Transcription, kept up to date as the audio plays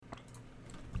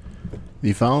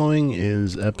The following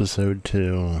is episode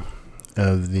 2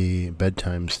 of the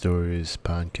Bedtime Stories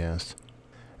podcast.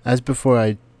 As before,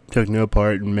 I took no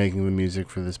part in making the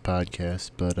music for this podcast,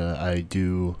 but I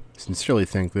do sincerely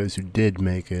thank those who did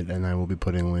make it, and I will be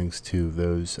putting links to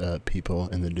those people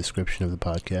in the description of the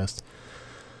podcast.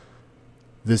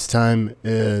 This time,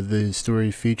 the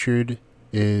story featured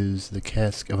is The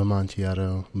Cask of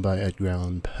Amontillado by Edgar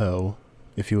Allan Poe.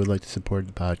 If you would like to support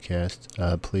the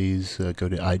podcast, please go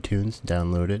to iTunes,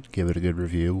 download it, give it a good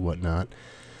review, whatnot.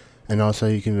 And also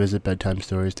you can visit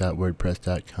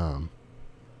bedtimestories.wordpress.com.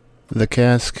 The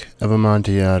Cask of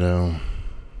Amontillado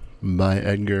by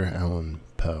Edgar Allan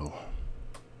Poe.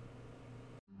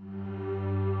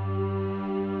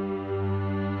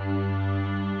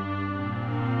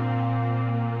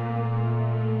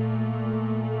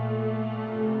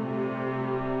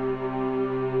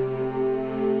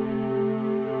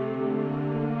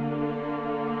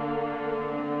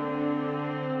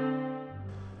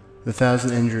 The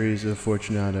 1,000 injuries of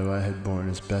Fortunato I had borne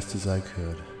as best as I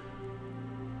could.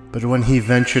 But when he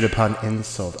ventured upon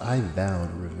insult, I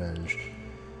vowed revenge.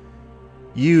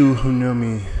 You, who know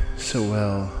me so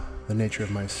well, the nature of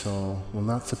my soul, will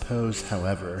not suppose,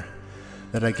 however,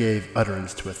 that I gave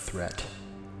utterance to a threat.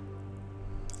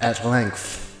 At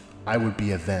length, I would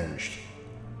be avenged.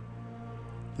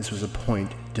 This was a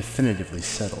point definitively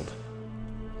settled.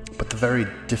 But the very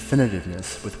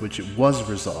definitiveness with which it was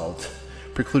resolved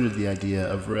precluded the idea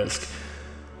of risk.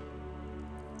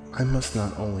 I must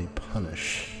not only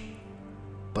punish,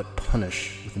 but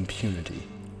punish with impunity.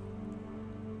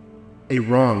 A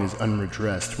wrong is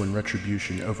unredressed when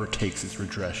retribution overtakes its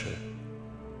redresser.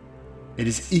 It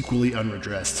is equally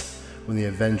unredressed when the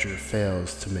avenger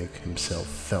fails to make himself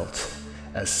felt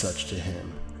as such to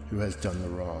him who has done the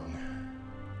wrong.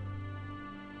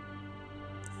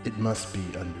 It must be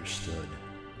understood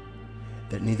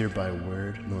that neither by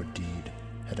word nor deed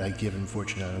had I given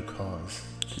Fortunato cause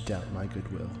to doubt my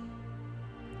goodwill.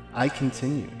 I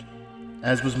continued,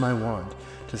 as was my wont,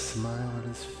 to smile at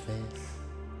his face,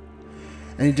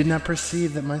 and he did not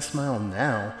perceive that my smile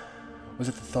now was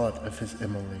at the thought of his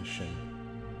immolation.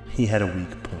 He had a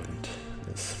weak point,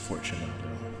 this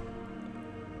Fortunato.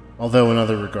 Although in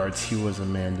other regards he was a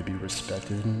man to be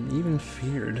respected and even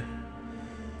feared,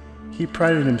 he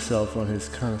prided himself on his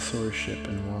connoisseurship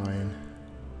in wine.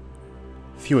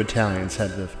 Few Italians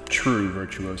have the true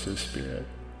virtuoso spirit.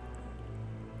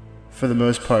 For the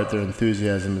most part, their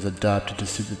enthusiasm is adopted to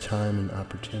suit the time and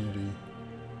opportunity,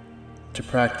 to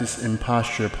practice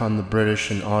imposture upon the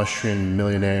British and Austrian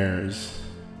millionaires.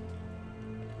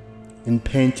 In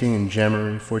painting and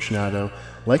gemmery, Fortunato,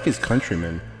 like his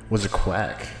countrymen, was a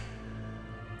quack.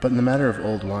 But in the matter of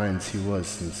old wines, he was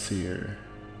sincere.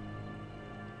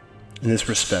 In this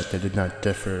respect, I did not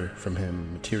differ from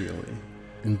him materially,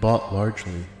 and bought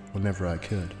largely whenever I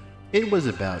could. It was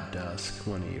about dusk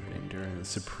one evening during the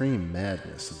supreme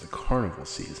madness of the carnival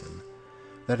season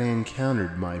that I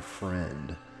encountered my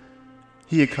friend.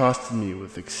 He accosted me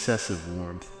with excessive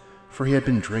warmth, for he had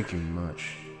been drinking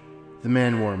much. The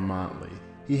man wore motley.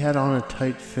 He had on a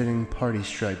tight-fitting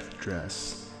party-striped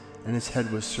dress, and his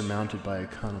head was surmounted by a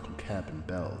conical cap and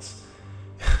bells.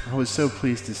 I was so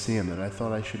pleased to see him that I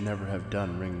thought I should never have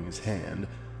done wringing his hand.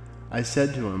 I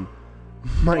said to him,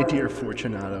 "My dear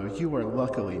Fortunato, you are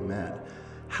luckily met.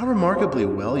 How remarkably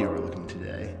well you are looking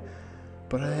today.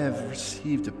 But I have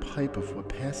received a pipe of what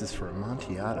passes for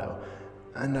Amontillado,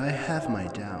 and I have my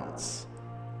doubts."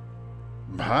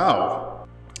 "How?"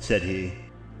 said he.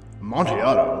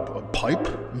 "Amontillado? A pipe?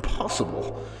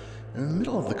 Impossible. In the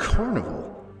middle of the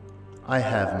carnival." "I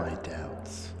have my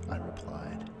doubts," I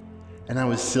replied, "and I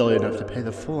was silly enough to pay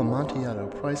the full Amontillado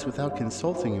price without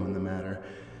consulting you in the matter.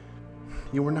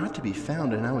 You were not to be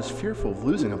found, and I was fearful of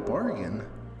losing a bargain."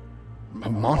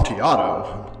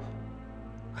 "Amontillado?"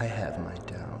 "I have my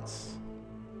doubts."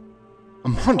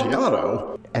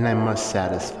 "Amontillado?" "And I must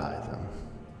satisfy them."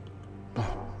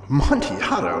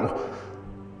 "Amontillado?"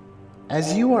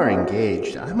 "As you are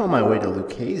engaged, I'm on my way to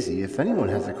Lucchese. If anyone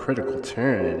has a critical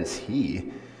turn, it is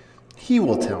he. He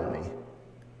will tell me."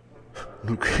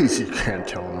 "Lucchese can't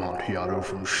tell Amontillado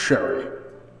from sherry."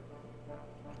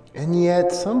 "And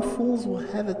yet some fools will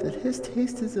have it that his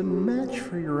taste is a match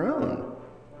for your own."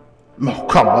 "Oh,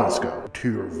 come, let us go to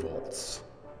your vaults."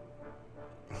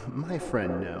 "My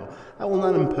friend, no. I will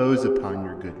not impose upon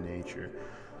your good nature.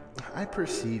 I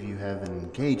perceive you have an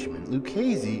engagement.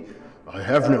 Lucchese—" "I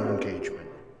have no engagement.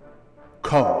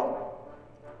 Come."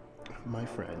 "My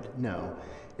friend, no.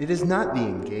 It is not the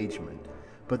engagement,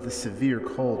 but the severe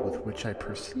cold with which I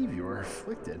perceive you are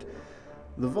afflicted.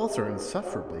 The vaults are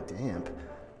insufferably damp.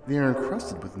 They are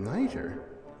encrusted with nitre."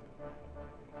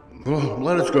 Well,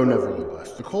 let us go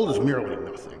nevertheless. The cold is merely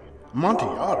nothing.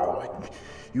 Amontillado,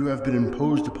 you have been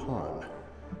imposed upon.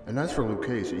 And as for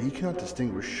Lucchese, he cannot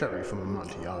distinguish sherry from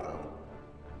Amontillado.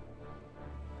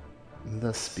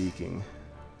 Thus speaking,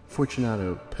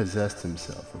 Fortunato possessed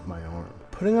himself of my arm.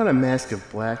 Putting on a mask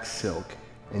of black silk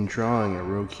and drawing a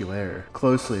roquelaire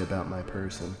closely about my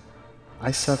person, I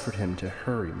suffered him to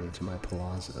hurry me to my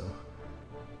palazzo.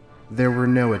 There were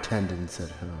no attendants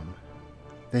at home.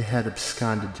 They had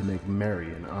absconded to make merry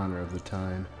in honor of the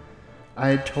time. I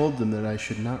had told them that I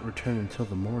should not return until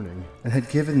the morning, and had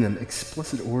given them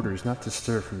explicit orders not to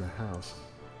stir from the house.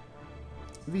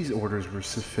 These orders were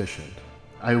sufficient,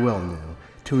 I well knew,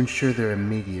 to ensure their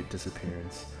immediate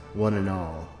disappearance, one and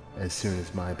all, as soon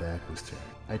as my back was turned.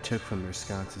 I took from their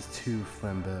sconces 2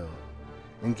 flambeaux,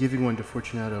 and giving one to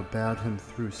Fortunato, bowed him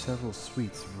through several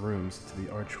suites of rooms to the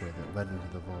archway that led into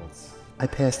the vaults. I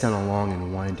passed down a long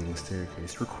and winding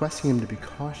staircase, requesting him to be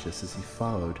cautious as he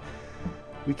followed.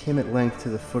 We came at length to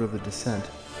the foot of the descent,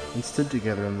 and stood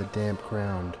together on the damp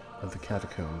ground of the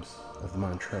catacombs of the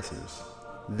Montresors.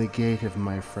 The gait of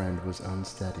my friend was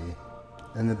unsteady,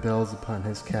 and the bells upon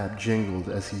his cap jingled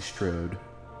as he strode.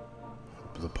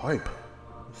 "The pipe,"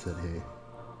 said he.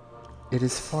 "It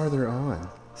is farther on,"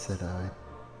 said I.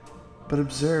 "But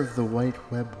observe the white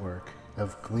webwork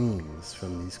of gleams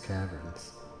from these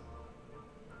caverns."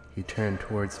 He turned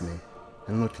towards me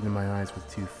and looked into my eyes with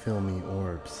 2 filmy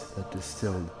orbs that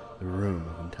distilled the rheum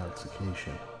of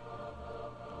intoxication.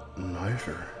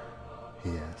 "Nitre?"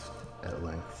 he asked at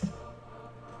length.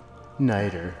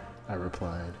 "Nitre," I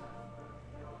replied.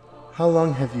 "How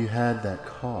long have you had that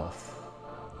cough?"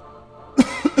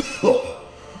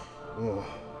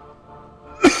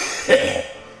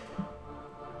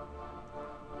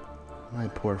 My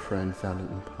poor friend found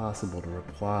it impossible to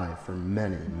reply for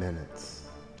many minutes.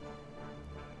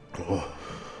 "Oh,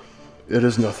 it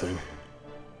is nothing,"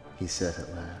 he said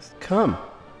at last. "Come,"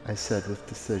 I said with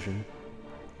decision.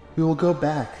 "We will go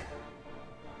back.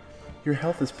 Your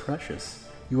health is precious.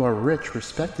 You are rich,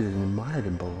 respected, and admired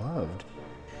and beloved.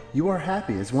 You are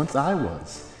happy as once I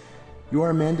was. You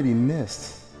are a man to be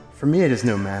missed. For me it is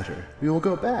no matter. We will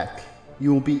go back.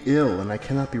 You will be ill, and I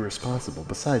cannot be responsible.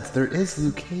 Besides, there is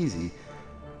Lucchese."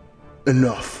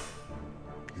 "Enough,"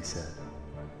 he said.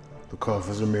 "The cough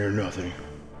is a mere nothing.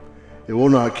 It will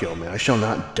not kill me. I shall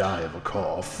not die of a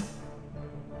cough."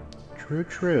 "True,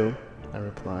 true," I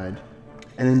replied.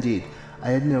 "And indeed, I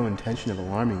had no intention of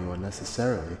alarming you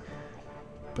unnecessarily,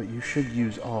 but you should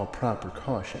use all proper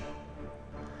caution.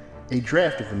 A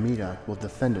draught of the Medoc will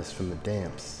defend us from the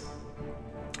damps."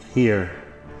 Here,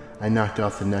 I knocked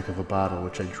off the neck of a bottle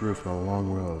which I drew from a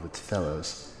long row of its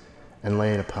fellows, and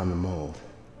lay it upon the mold.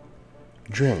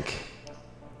 "Drink,"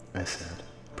 I said,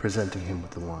 presenting him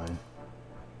with the wine.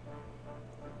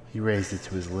 He raised it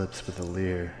to his lips with a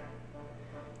leer.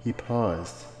 He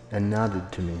paused and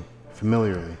nodded to me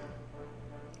familiarly,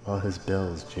 while his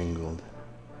bells jingled.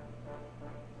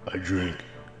 "I drink,"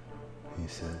 he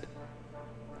said,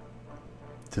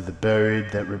 "to the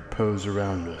buried that repose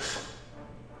around us."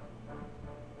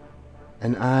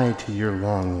 "And I to your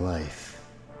long life."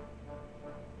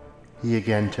 He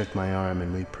again took my arm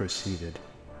and we proceeded.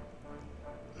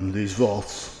 "These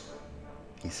vaults,"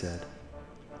 he said,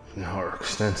 "are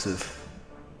extensive."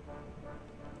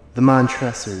 "The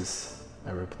Montresors,"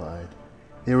 I replied.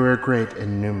 "They were a great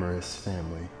and numerous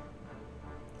family."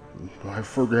 "I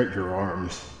forget your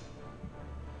arms."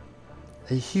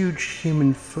 "A huge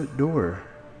human foot door,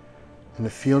 and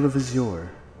a field of azure.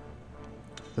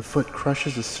 The foot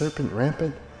crushes a serpent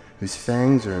rampant whose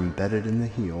fangs are embedded in the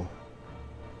heel."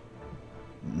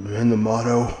 "And the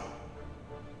motto?"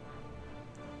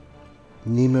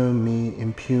 "Nemo me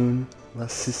impune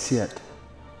lascisiet."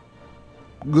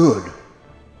 "Good,"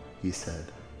 he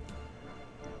said.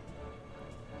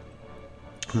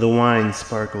 The wine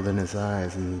sparkled in his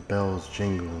eyes and the bells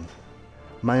jingled.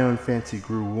 My own fancy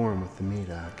grew warm with the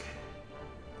Medoc.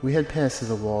 We had passed through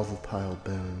the walls of piled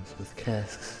bones, with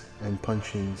casks and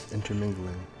puncheons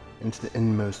intermingling, into the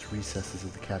inmost recesses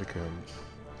of the catacombs.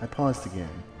 I paused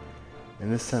again,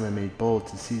 and this time I made bold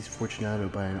to seize Fortunato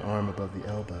by an arm above the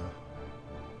elbow.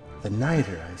 "The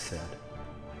nitre," I said.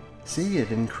 "See,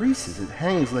 it increases. It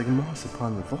hangs like moss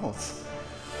upon the vaults.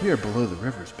 We are below the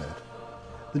river's bed.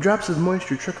 The drops of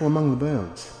moisture trickle among the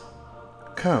bones.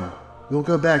 Come, we will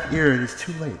go back ere it is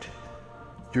too late.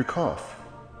 Your cough."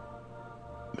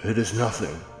 "It is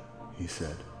nothing," he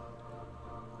said.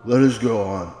 "Let us go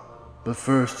on, but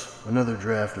first another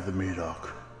draught of the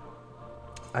Medoc."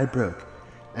 I broke,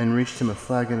 and reached him a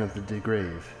flagon of the De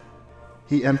Grave.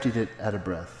 He emptied it at a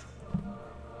breath.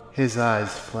 His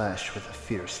eyes flashed with a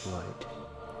fierce light.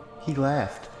 He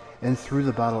laughed, and threw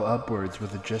the bottle upwards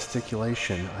with a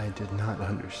gesticulation I did not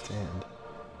understand.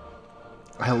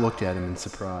 I looked at him in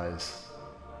surprise.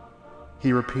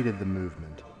 He repeated the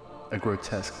movement, a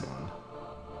grotesque one.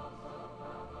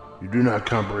 "You do not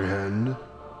comprehend?"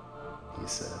 he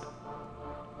said.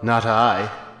 "Not I,"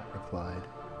 I replied.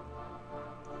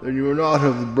 "Then you are not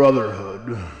of the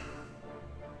Brotherhood."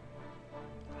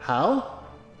 "How?"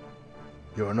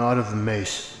 "You are not of the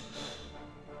Masons."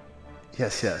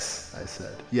 Yes, I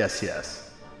said. Yes.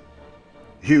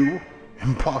 "You?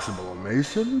 Impossible, a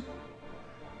Mason?"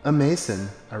 "A Mason,"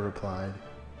 I replied.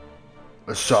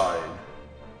 "A sign,"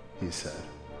 he said.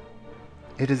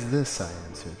 "It is this," I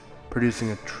answered, producing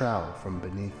a trowel from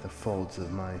beneath the folds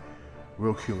of my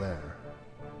roquelaire.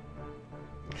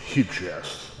 "You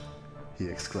jest," he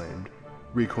exclaimed,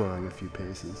 recoiling a few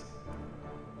paces.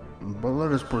 "But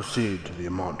let us proceed to the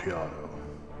Amontillado."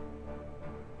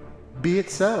 "Be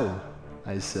it so,"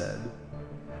 I said,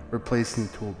 replacing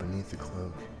the tool beneath the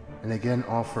cloak, and again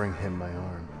offering him my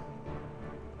arm.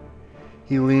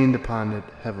 He leaned upon it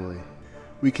heavily.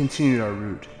 We continued our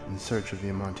route in search of the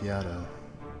Amontillado.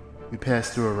 We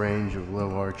passed through a range of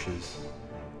low arches,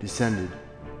 descended,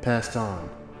 passed on,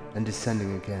 and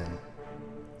descending again,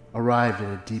 arrived at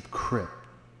a deep crypt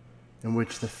in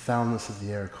which the foulness of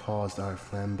the air caused our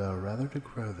flambeau rather to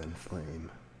grow than flame.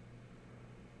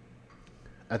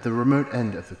 At the remote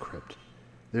end of the crypt,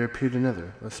 there appeared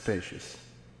another, less spacious.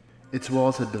 Its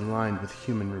walls had been lined with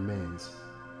human remains,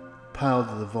 piled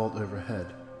to the vault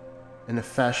overhead, in a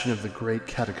fashion of the great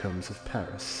catacombs of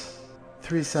Paris.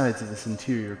 3 sides of this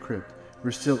interior crypt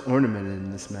were still ornamented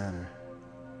in this manner.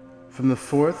 From the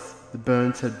 4th, the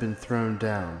bones had been thrown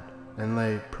down and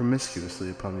lay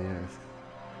promiscuously upon the earth,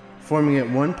 forming at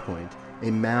one point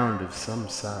a mound of some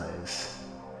size.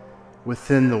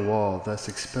 Within the wall, thus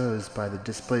exposed by the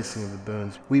displacing of the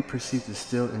bones, we perceived a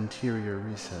still interior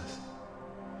recess,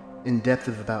 in depth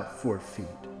of about 4 feet,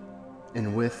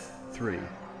 in width 3,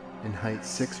 in height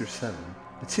 6 or 7.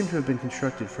 It seemed to have been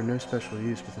constructed for no special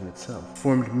use within itself,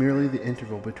 formed merely the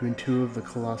interval between 2 of the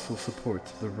colossal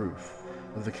supports of the roof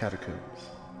of the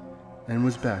catacombs, and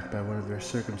was backed by one of their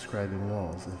circumscribing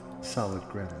walls of solid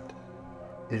granite.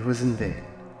 It was in vain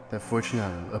that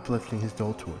Fortunato, uplifting his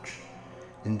dull torch,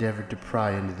 endeavored to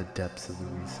pry into the depths of the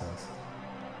recess.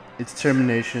 Its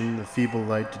termination the feeble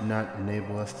light did not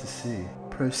enable us to see.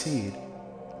 "Proceed,"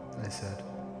 I said.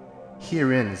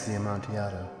 "Herein is the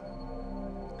Amontillado.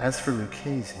 As for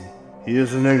Lucchese—" "He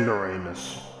is an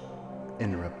ignoramus,"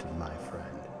 interrupted my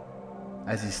friend,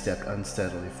 as he stepped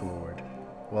unsteadily forward,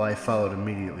 while I followed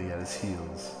immediately at his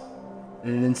heels. In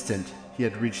an instant he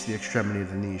had reached the extremity of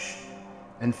the niche,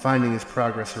 and finding his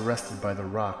progress arrested by the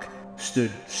rock,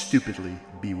 stood stupidly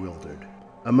bewildered.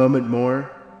 A moment more,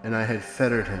 and I had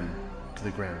fettered him to the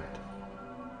granite.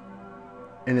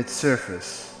 In its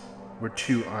surface were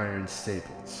 2 iron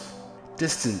staples,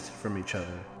 distant from each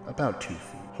other about 2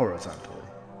 feet, horizontally.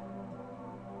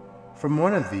 From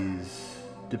one of these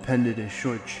depended a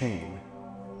short chain,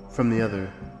 from the other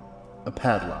a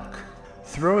padlock.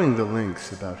 Throwing the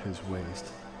links about his waist,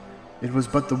 it was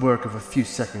but the work of a few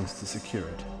seconds to secure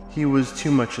it. He was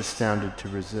too much astounded to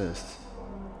resist.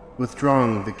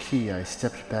 Withdrawing the key, I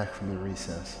stepped back from the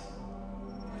recess.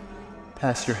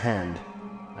 "Pass your hand,"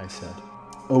 I said,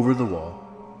 "over the wall.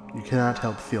 You cannot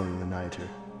help feeling the nitre.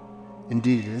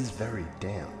 Indeed, it is very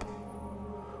damp.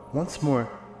 Once more,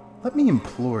 let me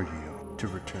implore you to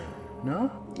return.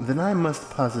 No? Then I must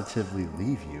positively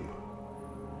leave you.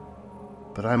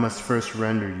 But I must first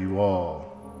render you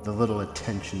all the little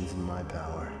attentions in my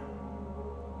power."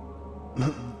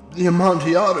 "The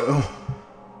Amontillado!"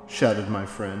 shouted my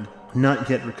friend, not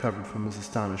yet recovered from his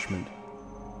astonishment.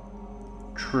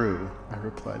 "True," I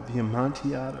replied, "the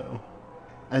Amontillado."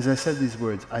 As I said these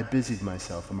words, I busied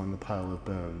myself among the pile of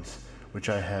bones, which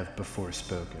I have before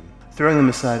spoken. Throwing them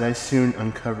aside, I soon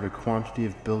uncovered a quantity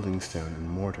of building stone and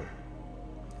mortar,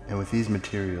 and with these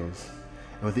materials,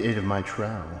 and with the aid of my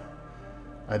trowel,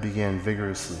 I began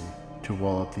vigorously to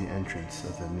wall up the entrance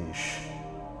of the niche.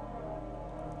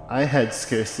 I had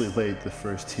scarcely laid the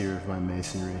first tier of my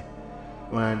masonry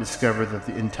when I discovered that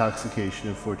the intoxication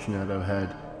of Fortunato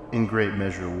had, in great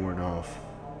measure, worn off.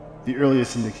 The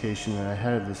earliest indication that I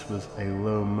had of this was a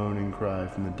low moaning cry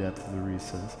from the depth of the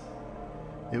recess.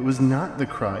 It was not the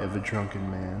cry of a drunken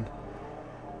man.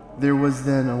 There was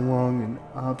then a long and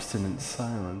obstinate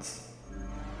silence.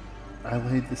 I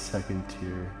laid the second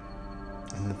tier,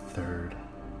 and the third,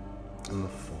 and the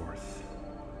fourth.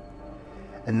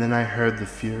 And then I heard the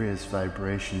furious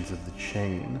vibrations of the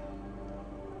chain.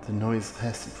 The noise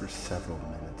lasted for several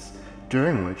minutes,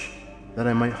 during which, that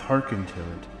I might hearken to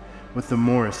it with the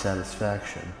more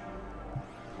satisfaction,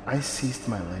 I ceased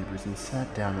my labors and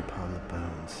sat down upon the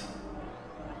bones.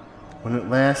 When at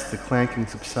last the clanking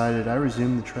subsided, I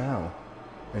resumed the trowel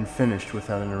and finished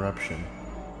without interruption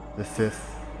the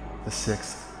 5th, the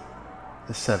 6th,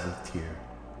 the 7th tier.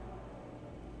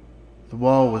 The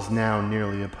wall was now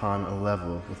nearly upon a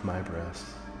level with my breast.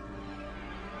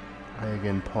 I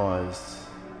again paused,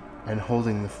 and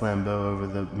holding the flambeau over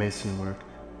the masonwork,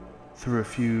 threw a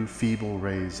few feeble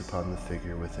rays upon the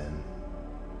figure within.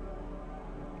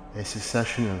 A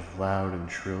succession of loud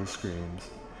and shrill screams,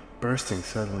 bursting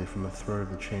suddenly from the throat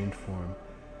of the chained form,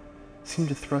 seemed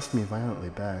to thrust me violently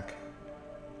back.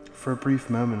 For a brief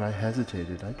moment I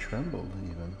hesitated, I trembled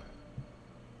even.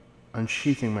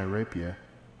 Unsheathing my rapier,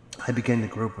 I began to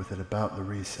grope with it about the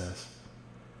recess,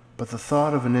 but the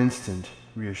thought of an instant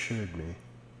reassured me.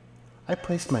 I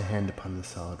placed my hand upon the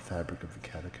solid fabric of the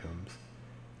catacombs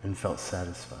and felt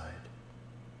satisfied.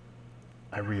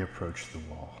 I reapproached the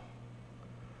wall.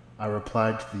 I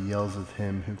replied to the yells of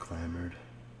him who clamored.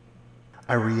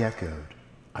 I re-echoed.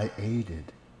 I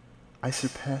aided. I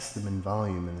surpassed them in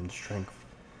volume and in strength.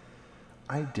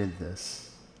 I did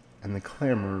this, and the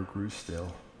clamor grew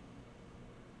still.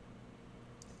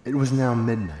 It was now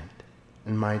midnight,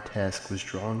 and my task was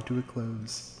drawing to a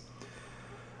close.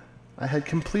 I had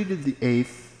completed the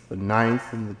 8th, the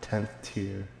 9th, and the 10th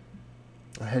tier.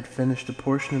 I had finished a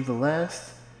portion of the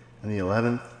last and the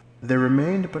 11th. There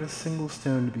remained but a single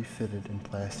stone to be fitted and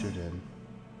plastered in.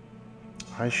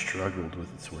 I struggled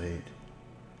with its weight.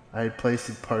 I had placed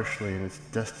it partially in its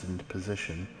destined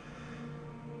position,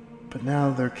 but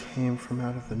now there came from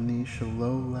out of the niche a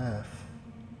low laugh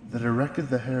that erected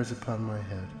the hairs upon my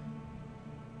head.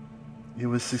 It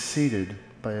was succeeded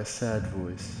by a sad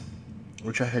voice,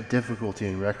 which I had difficulty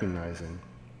in recognizing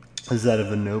as that of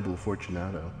the noble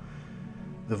Fortunato.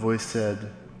 The voice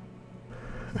said,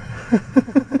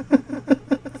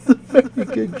 "It's a very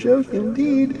good joke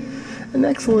indeed, an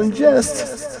excellent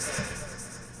jest.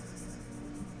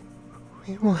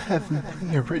 We will have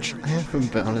many a rich laugh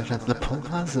about it at the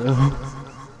Palazzo.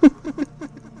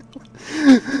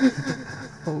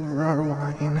 Over our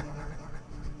wine."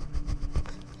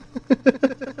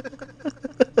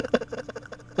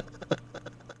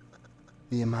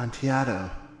 "The Amontillado,"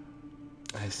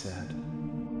 I said.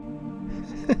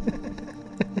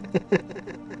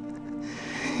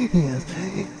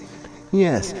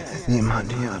 Yes, the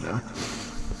Amontillado.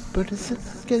 But is it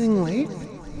not getting late?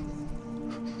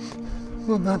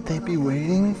 Will not they be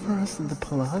waiting for us at the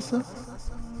Palazzo?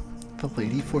 The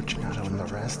Lady Fortunato and the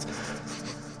rest.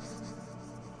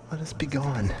 Let us be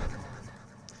gone."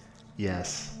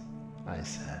 "Yes," I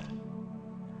said.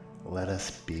 "Let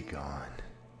us be gone."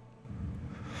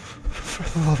 "For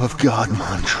the love of God,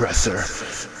 Montresor."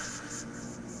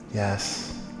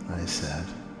 "Yes," I said.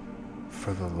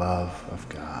 "For the love of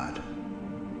God."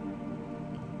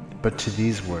 But to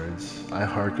these words I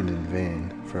hearkened in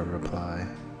vain for a reply.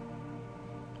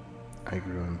 I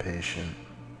grew impatient.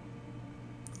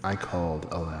 I called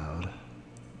aloud,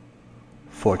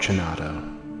 "Fortunato."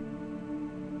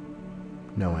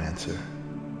 No answer.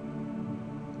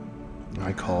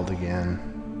 I called again,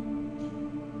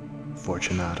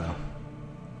 "Fortunato."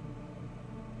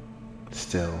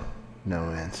 Still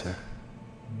no answer.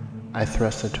 I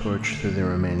thrust a torch through the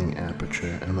remaining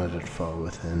aperture and let it fall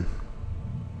within.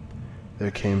 There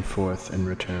came forth in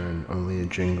return only a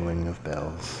jingling of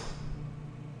bells.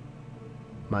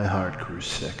 My heart grew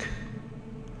sick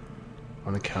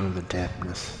on account of the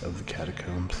dampness of the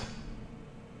catacombs.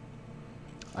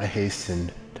 I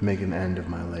hastened to make an end of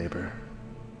my labor.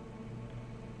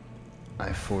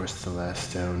 I forced the last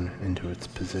stone into its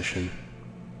position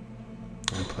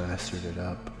and plastered it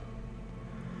up.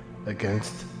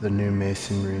 Against the new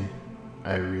masonry,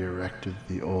 I re-erected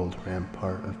the old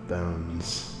rampart of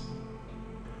bones.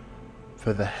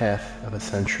 For the half of a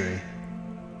century,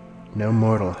 no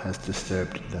mortal has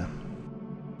disturbed them.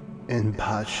 In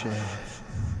pace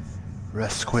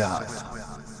resquiat.